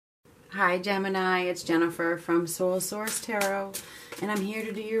Hi Gemini, it's Jennifer from Soul Source Tarot, and I'm here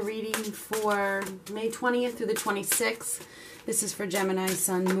to do your reading for May 20th through the 26th. This is for Gemini,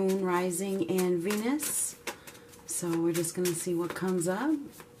 Sun, Moon, Rising, and Venus. So we're just going to see what comes up.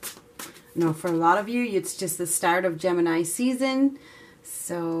 No, for a lot of you, it's just the start of Gemini season.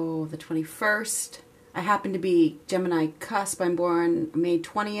 So the 21st. I happen to be Gemini cusp. I'm born May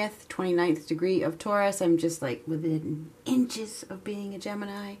 20th, 29th degree of Taurus. I'm just like within inches of being a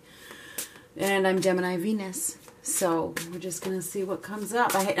Gemini. And I'm Gemini Venus. So we're just going to see what comes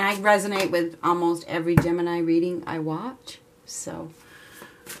up. I resonate with almost every Gemini reading I watch. So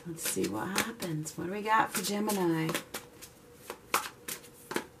let's see what happens. What do we got for Gemini?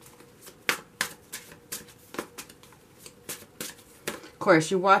 Of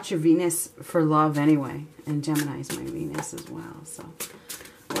course, you watch your Venus for love anyway. And Gemini's my Venus as well. So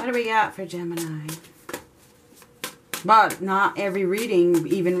what do we got for Gemini? But not every reading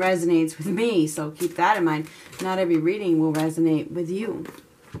even resonates with me, so keep that in mind. Not every reading will resonate with you.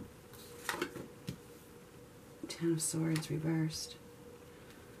 Ten of Swords reversed.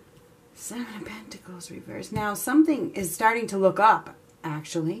 Seven of Pentacles reversed. Now, something is starting to look up,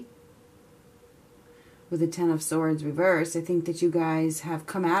 actually. With the Ten of Swords reversed, I think that you guys have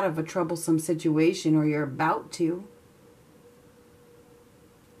come out of a troublesome situation, or you're about to.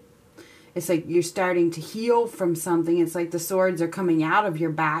 It's like you're starting to heal from something. It's like the swords are coming out of your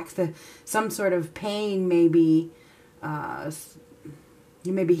back. Some sort of pain maybe. You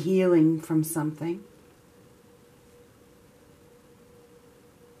may be healing from something.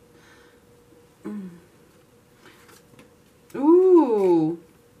 Ooh.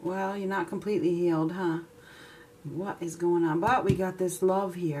 Well, you're not completely healed, huh? What is going on? But we got this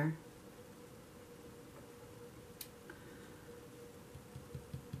love here.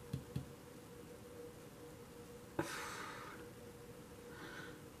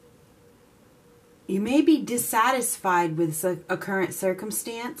 You may be dissatisfied with a current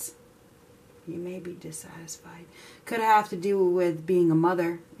circumstance. You may be dissatisfied. Could have to do with being a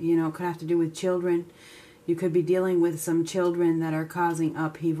mother. You know, could have to do with children. You could be dealing with some children that are causing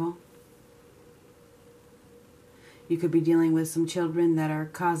upheaval. You could be dealing with some children that are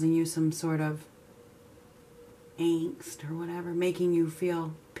causing you some sort of angst or whatever, making you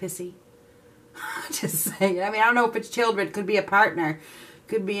feel pissy. Just saying. I mean, I don't know if it's children. It could be a partner.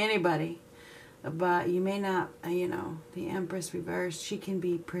 Could be anybody. But you may not, you know, the Empress reversed, she can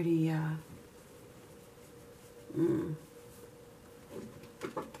be pretty,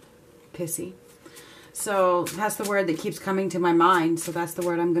 pissy. So that's the word that keeps coming to my mind, so that's the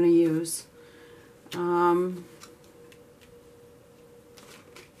word I'm going to use.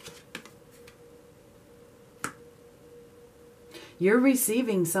 You're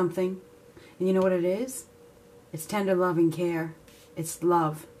receiving something, and you know what it is? It's tender loving care. It's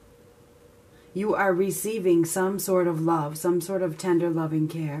love. You are receiving some sort of love, some sort of tender loving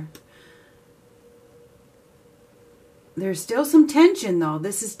care. There's still some tension, though.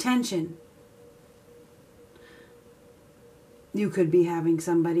 This is tension. You could be having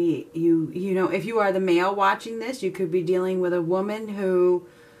somebody, you know, if you are the male watching this, you could be dealing with a woman who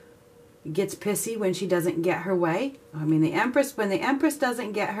gets pissy when she doesn't get her way. I mean, the Empress, when the Empress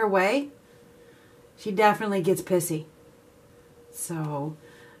doesn't get her way, she definitely gets pissy. So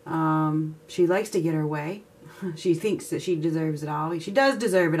she likes to get her way. She thinks that she deserves it all. She does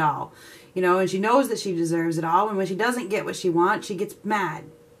deserve it all. You know, and she knows that she deserves it all. And when she doesn't get what she wants, she gets mad.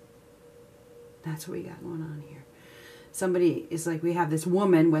 That's what we got going on here. Somebody is like, we have this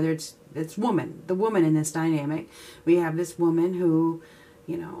woman, whether it's woman, the woman in this dynamic. We have this woman who,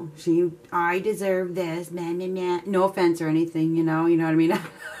 you know, I deserve this, meh, meh, meh. No offense or anything, you know what I mean?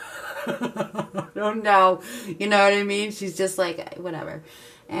 I don't know. You know what I mean? She's just like, whatever.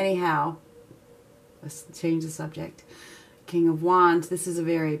 Anyhow, let's change the subject. King of Wands. This is a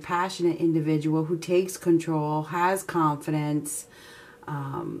very passionate individual who takes control, has confidence,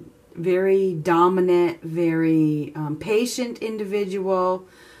 very dominant, very patient individual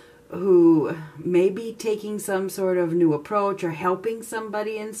who may be taking some sort of new approach or helping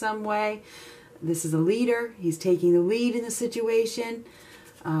somebody in some way. This is a leader. He's taking the lead in the situation.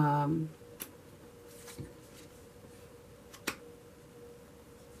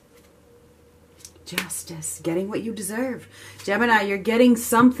 Justice, getting what you deserve. Gemini, you're getting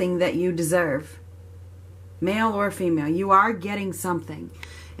something that you deserve. Male or female, you are getting something.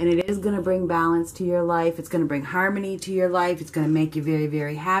 And it is going to bring balance to your life. It's going to bring harmony to your life. It's going to make you very,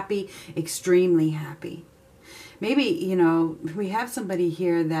 very happy. Extremely happy. Maybe, you know, we have somebody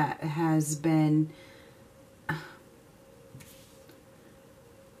here that has been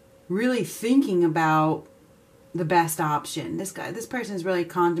really thinking about the best option. This person is really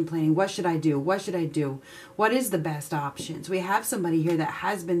contemplating, what should I do? What should I do? What is the best option? So we have somebody here that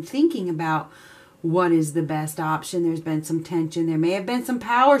has been thinking about what is the best option. There's been some tension. There may have been some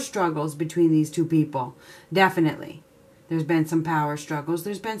power struggles between these two people. Definitely. There's been some power struggles.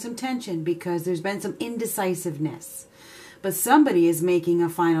 There's been some tension because there's been some indecisiveness. But somebody is making a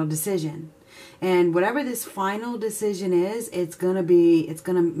final decision. And whatever this final decision is, it's going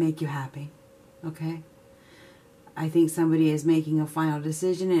to make you happy. Okay? I think somebody is making a final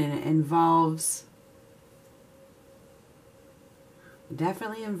decision, and it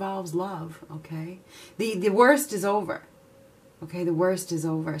definitely involves love. Okay? The worst is over. Okay, the worst is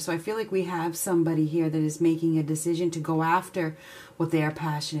over. So I feel like we have somebody here that is making a decision to go after what they are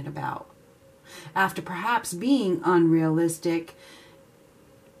passionate about. After perhaps being unrealistic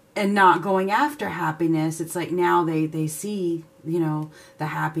and not going after happiness, it's like now they see, the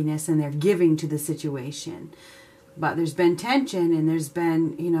happiness, and they're giving to the situation. But there's been tension, and there's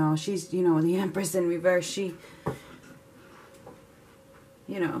been, she's, the Empress in reverse, she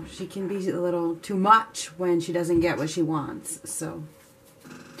can be a little too much when she doesn't get what she wants. So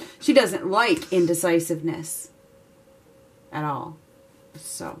she doesn't like indecisiveness at all.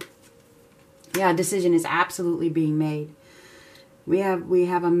 So yeah, a decision is absolutely being made. We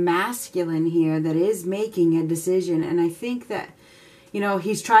have a masculine here that is making a decision, and I think that,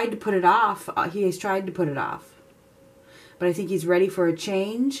 he's tried to put it off. He has tried to put it off. But I think he's ready for a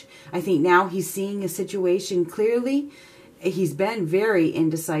change. I think now he's seeing a situation clearly. He's been very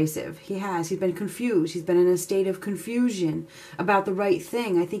indecisive. He's been confused. He's been in a state of confusion about the right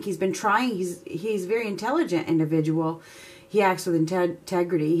thing. I think he's been trying. He's a very intelligent individual. He acts with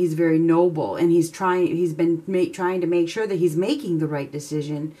integrity. He's very noble, and he's been trying to make sure that he's making the right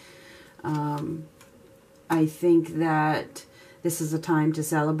decision. I think that this is a time to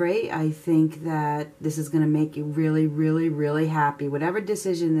celebrate. I think that this is going to make you really, really, really happy. Whatever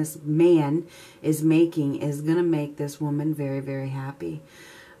decision this man is making is going to make this woman very, very happy.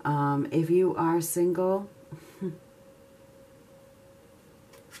 If you are single,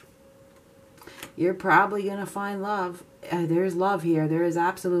 you're probably going to find love. There's love here. There is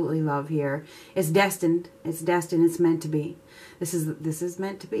absolutely love here. It's destined. It's destined. It's meant to be. This is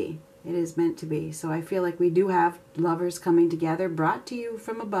meant to be. It is meant to be. So I feel like we do have lovers coming together, brought to you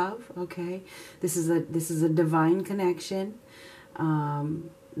from above. Okay, this is a divine connection.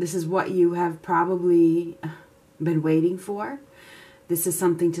 This is what you have probably been waiting for. This is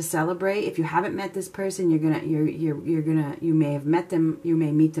something to celebrate. If you haven't met this person, you may have met them. You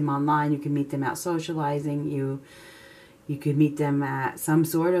may meet them online. You can meet them out socializing. You could meet them at some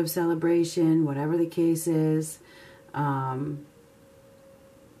sort of celebration, whatever the case is.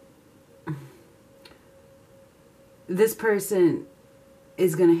 This person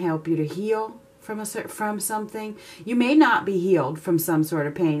is going to help you to heal from something. You may not be healed from some sort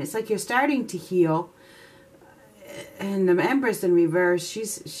of pain. It's like you're starting to heal. And the Empress in reverse,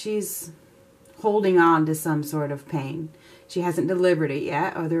 she's holding on to some sort of pain. She hasn't delivered it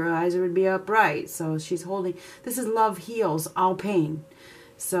yet, otherwise it would be upright. So she's holding. This is love heals all pain.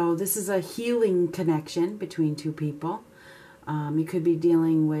 So this is a healing connection between two people. You could be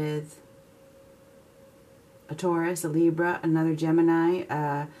dealing with a Taurus, a Libra, another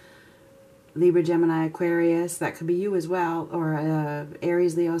Gemini, Libra, Gemini, Aquarius. That could be you as well. Or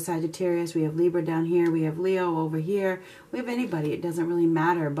Aries, Leo, Sagittarius. We have Libra down here. We have Leo over here. We have anybody. It doesn't really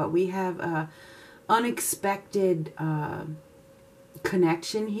matter. But we have a unexpected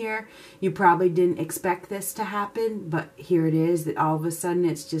connection here. You probably didn't expect this to happen, but here it is. That all of a sudden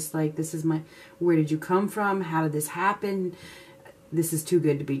it's just like, where did you come from? How did this happen? This is too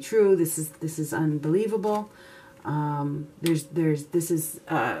good to be true. This is unbelievable. This is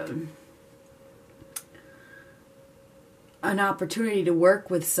an opportunity to work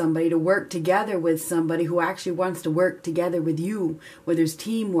with somebody, to work together with somebody who actually wants to work together with you, where there's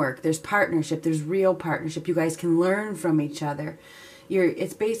teamwork, there's partnership, there's real partnership. You guys can learn from each other.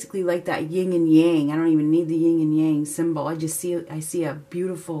 It's basically like that yin and yang. I don't even need the yin and yang symbol. I see a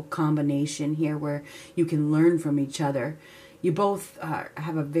beautiful combination here where you can learn from each other. You both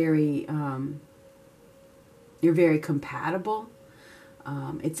have a very, you're very compatible.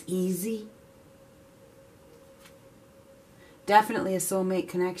 It's easy. Definitely a soulmate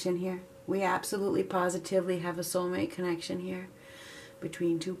connection here. We absolutely positively have a soulmate connection here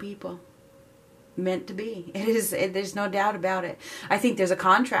between two people. Meant to be. It is. There's no doubt about it. I think there's a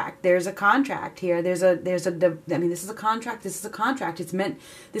contract. There's a contract here. I mean, this is a contract. This is a contract. It's meant.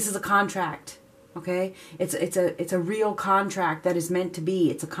 This is a contract. Okay. It's a real contract that is meant to be.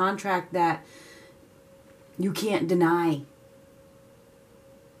 It's a contract that you can't deny.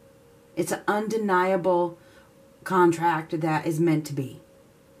 It's an undeniable contract that is meant to be.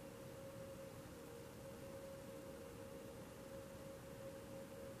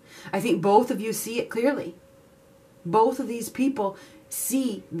 I think both of you see it clearly. Both of these people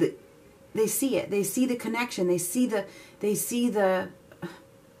see they see it. They see the connection. They see the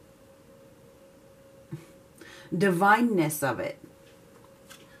divineness of it.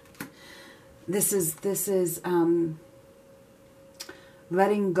 This is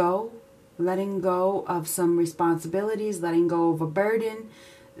letting go of some responsibilities, letting go of a burden.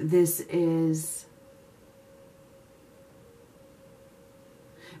 This is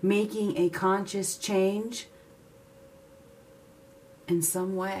making a conscious change in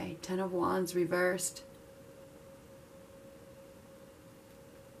some way. 10 of Wands reversed.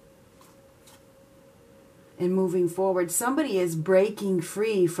 And moving forward. Somebody is breaking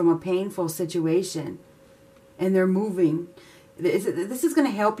free from a painful situation. And they're moving. This is going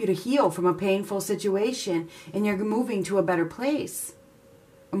to help you to heal from a painful situation. And you're moving to a better place.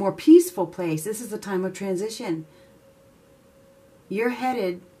 A more peaceful place. This is a time of transition. You're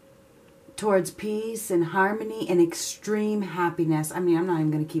headed towards peace and harmony and extreme happiness. I mean, I'm not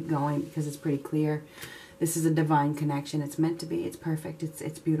even going to keep going because it's pretty clear. This is a divine connection. It's meant to be. It's perfect.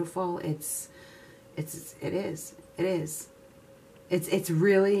 It's beautiful. It is. It's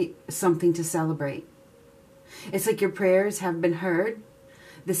really something to celebrate. It's like your prayers have been heard.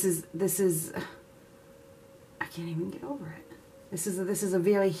 This is I can't even get over it. This is a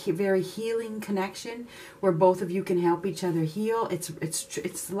very, very healing connection where both of you can help each other heal.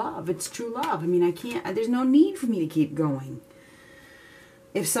 It's love. It's true love. I mean, there's no need for me to keep going.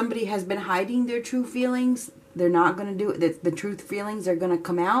 If somebody has been hiding their true feelings, they're not going to do it. The truth feelings are going to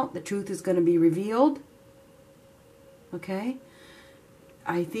come out. The truth is going to be revealed. Okay?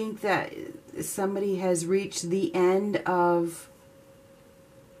 I think that somebody has reached the end of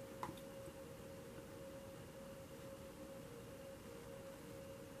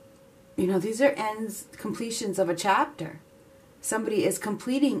these are completions of a chapter. Somebody is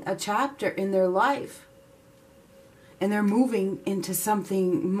completing a chapter in their life. And they're moving into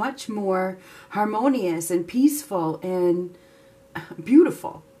something much more harmonious and peaceful and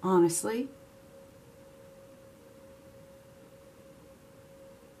beautiful, honestly.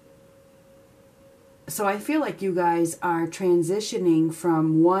 So I feel like you guys are transitioning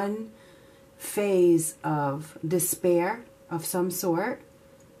from one phase of despair of some sort,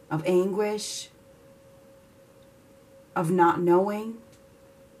 of anguish, of not knowing,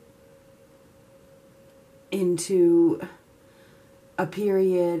 into a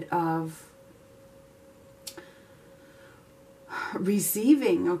period of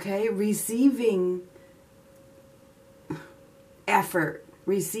receiving, okay? Receiving effort,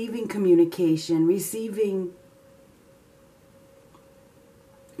 receiving communication, receiving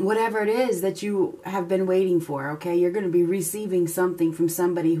whatever it is that you have been waiting for, okay? You're going to be receiving something from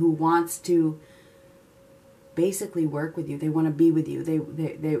somebody who wants to basically work with you. They want to be with you.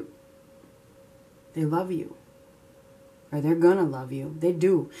 They love you. Or they're going to love you. They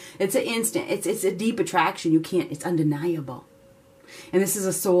do. It's an instant. It's a deep attraction. It's undeniable. And this is a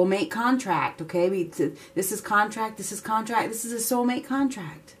soulmate contract, okay? This is contract. This is contract. This is a soulmate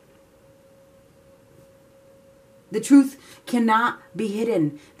contract. The truth cannot be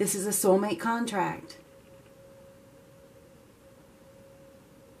hidden. This is a soulmate contract.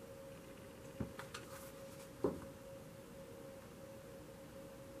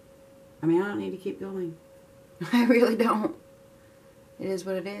 I mean, I don't need to keep going. I really don't. It is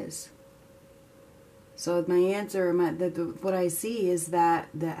what it is. So my answer, what I see is that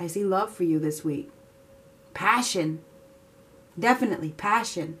I see love for you this week. Passion. Definitely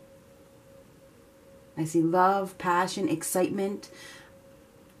passion. I see love, passion, excitement,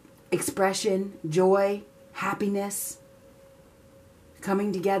 expression, joy, happiness,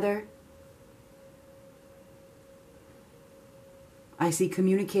 coming together. I see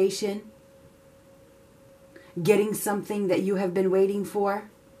communication, getting something that you have been waiting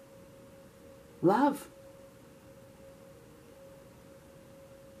for. Love.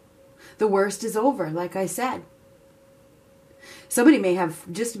 The worst is over, like I said. Somebody may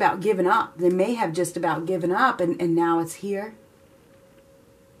have just about given up. They may have just about given up, and now it's here.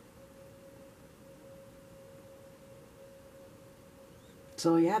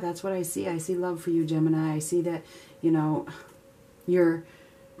 So yeah, that's what I see. I see love for you, Gemini. I see that, your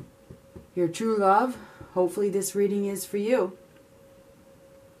true love. Hopefully this reading is for you.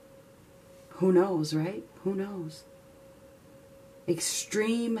 Who knows, right? Who knows?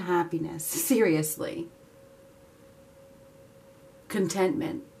 Extreme happiness. Seriously.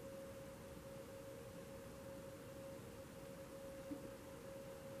 Contentment.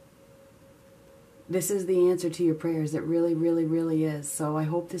 this is the answer to your prayers. It really, really, really is. So I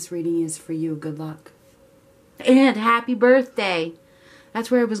hope this reading is for you. Good luck. And happy birthday. That's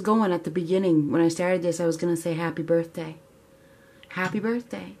where I was going at the beginning. When I started this, I was going to say happy birthday. Happy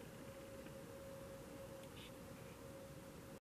birthday.